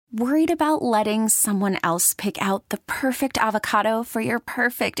Worried about letting someone else pick out the perfect avocado for your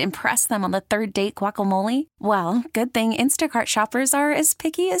perfect impress them on the third date guacamole? Well, good thing Instacart shoppers are as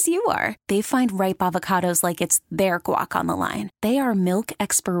picky as you are. They find ripe avocados like it's their guac on the line. They are milk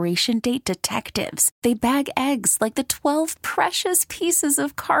expiration date detectives. They bag eggs like the 12 precious pieces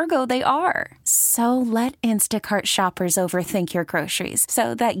of cargo they are. So let Instacart shoppers overthink your groceries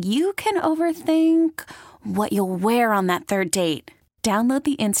so that you can overthink what you'll wear on that third date. Download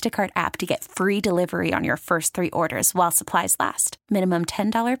the Instacart app to get free delivery on your first 3 orders while supplies last. Minimum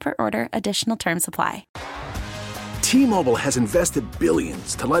 $10 per order. Additional terms apply. T-Mobile has invested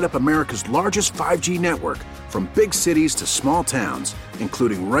billions to light up America's largest 5G network, from big cities to small towns,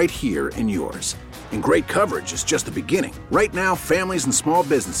 including right here in yours. And great coverage is just the beginning. Right now, families and small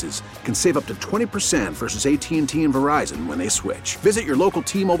businesses can save up to 20% versus AT&T and Verizon when they switch. Visit your local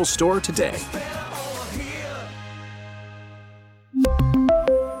T-Mobile store today.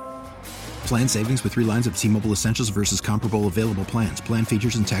 Plan savings with 3 lines of T-Mobile Essentials versus comparable available plans. Plan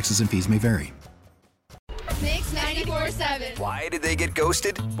features and taxes and fees may vary. Mix 94.7. Why did they get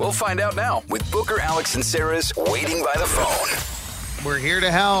ghosted? We'll find out now with Booker, Alex, and Sarah's Waiting by the Phone. We're here to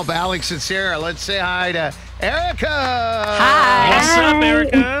help Alex and Sarah. Let's say hi to Erica. Hi. What's up,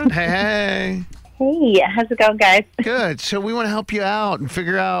 Erica? Hey. Hey, how's it going, guys? Good. So we want to help you out and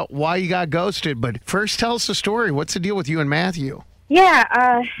figure out why you got ghosted. But first, tell us the story. What's the deal with you and Matthew?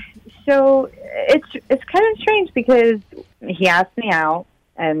 Yeah, so it's kind of strange because he asked me out,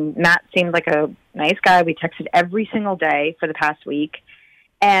 and Matt seemed like a nice guy. We texted every single day for the past week,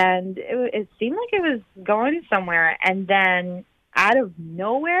 and it seemed like it was going somewhere. And then out of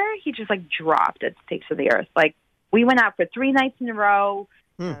nowhere, he just dropped at the face of the earth. We went out for 3 nights in a row.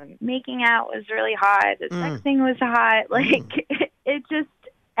 Making out was really hot. The texting was hot. It just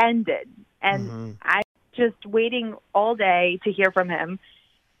ended, and I just waiting all day to hear from him.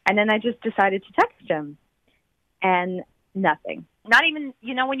 And then I just decided to text him, and nothing. Not even,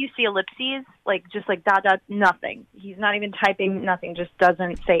 when you see ellipses, dot, dot, nothing. He's not even typing, nothing, just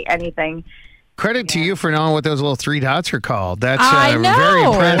doesn't say anything. Credit to you for knowing what those little 3 dots are called. That's I know. very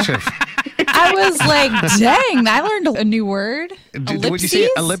impressive. I was like, dang, I learned a new word. Would you say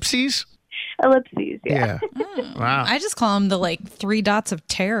ellipses? Ellipses, yeah. Wow. I just call them the 3 dots of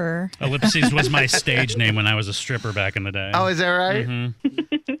terror. Ellipses was my stage name when I was a stripper back in the day. Oh, is that right?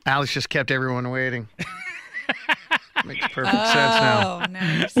 Mm-hmm. Alex just kept everyone waiting. Makes perfect sense now. Oh,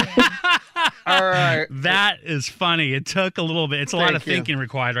 now you're saying. All right. That is funny. It took a little bit. It's a lot of Thank you. thinking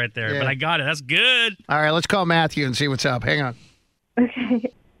required right there, Yeah. but I got it. That's good. All right, let's call Matthew and see what's up. Hang on.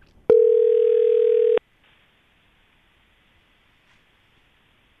 Okay.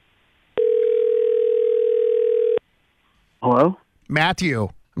 Hello? Matthew.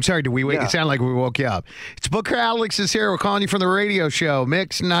 I'm sorry, did we wait? Yeah. It sounded like we woke you up. It's Booker, Alex, and Sarah. We're calling you from the radio show,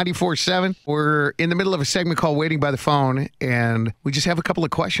 Mix 94.7. We're in the middle of a segment called Waiting by the Phone, and we just have a couple of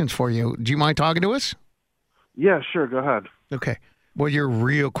questions for you. Do you mind talking to us? Yeah, sure. Go ahead. Okay. Well, you're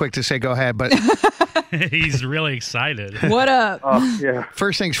real quick to say go ahead, but He's really excited. What up? Yeah.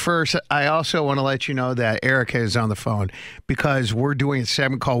 first things first, I also want to let you know that Erica is on the phone because we're doing a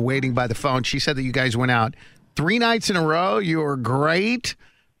segment called Waiting by the Phone. She said that you guys went out 3 nights in a row. You were great.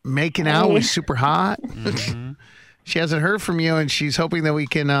 Making out was super hot. Mm-hmm. She hasn't heard from you, and she's hoping that we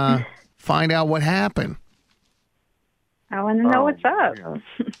can find out what happened. I want to know what's up.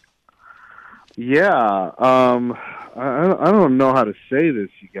 Yeah. I don't know how to say this,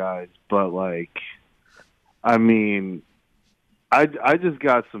 you guys, but I just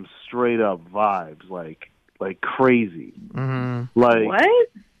got some straight up vibes, like crazy. Mm-hmm. What?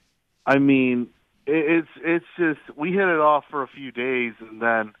 I mean, it's just we hit it off for a few days, and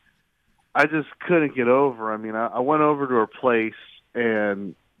then I just couldn't get over. I mean, I went over to her place,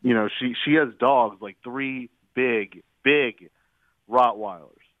 and she has dogs, 3 big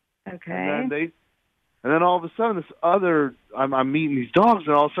Rottweilers. Okay. And then all of a sudden, I'm meeting these dogs,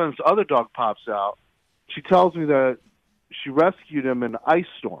 and all of a sudden, this other dog pops out. She tells me that she rescued him in an ice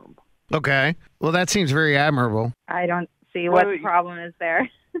storm. Okay. Well, that seems very admirable. I don't see what the problem is there.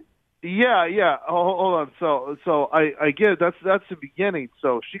 Yeah. Hold on. So I get it. That's the beginning.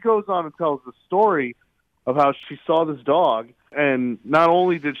 So she goes on and tells the story of how she saw this dog, and not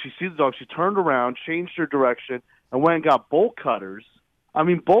only did she see the dog, she turned around, changed her direction, and went and got bolt cutters.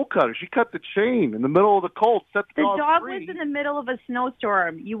 She cut the chain in the middle of the cold, set the dog free. Was in the middle of a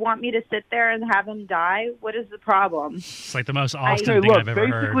snowstorm. You want me to sit there and have him die? What is the problem? It's like the most Austin thing I've ever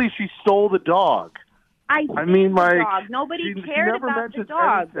heard. Basically, she stole the dog. I mean, the dog. Nobody cared never about the mentioned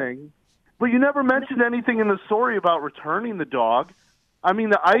dog. Anything. But you never mentioned anything in the story about returning the dog. I mean,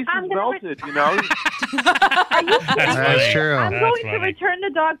 the ice is melted, Are you kidding That's me? true. I'm That's going to funny. return the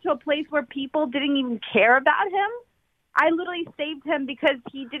dog to a place where people didn't even care about him. I literally saved him because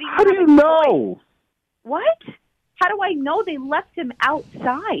he didn't even How do have you a know? choice. What? How do I know? They left him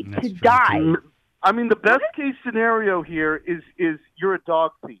outside That's to true, die. too. I mean, the best case scenario here is you're a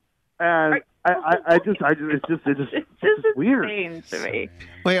dog thief, and it's just weird. Insane to me.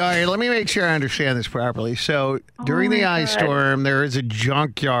 Wait, all right, let me make sure I understand this properly. So during the ice storm, there is a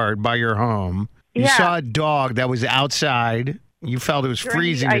junkyard by your home. You Yeah. saw a dog that was outside. You felt it was During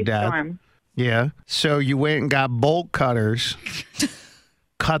freezing the to ice death. storm. Yeah. So you went and got bolt cutters,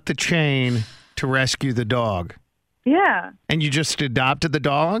 cut the chain to rescue the dog. Yeah. And you just adopted the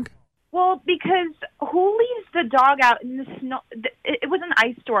dog? Well, because who leaves the dog out in the snow? It was an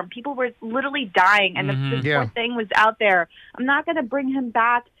ice storm. People were literally dying, and this Yeah. poor thing was out there. I'm not going to bring him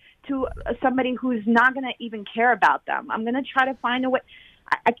back to somebody who's not going to even care about them. I'm going to try to find a way.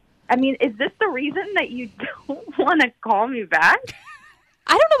 I mean, is this the reason that you don't want to call me back?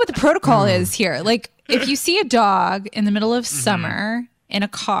 I don't know what the protocol is here. Like, if you see a dog in the middle of summer in a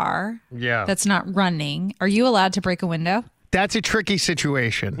car that's not running, are you allowed to break a window? That's a tricky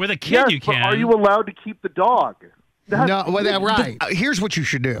situation. With a kid, Yes, you but can. are you allowed to keep the dog? No, well, right. Here's what you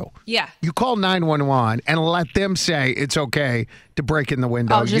should do. Yeah. You call 911 and let them say it's okay to break in the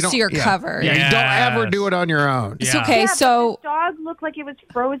window. Oh, just so you're yeah. covered. Yeah, you don't ever Yes. do it on your own. It's Yeah. okay. Yeah, So but the dog looked like it was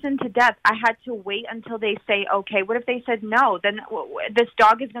frozen to death. I had to wait until they say okay. What if they said no? Then this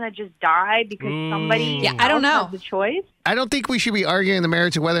dog is going to just die because somebody Yeah, I don't know. has the choice. I don't think we should be arguing the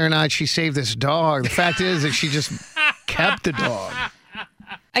merits of whether or not she saved this dog. The fact is that she just kept the dog.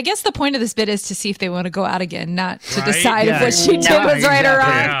 I guess the point of this bit is to see if they want to go out again, not to Right? decide Yeah. if what she did Yeah, was right or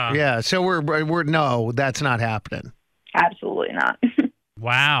exactly. wrong. Yeah. Yeah, so we're no, that's not happening. Absolutely not.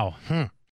 Wow.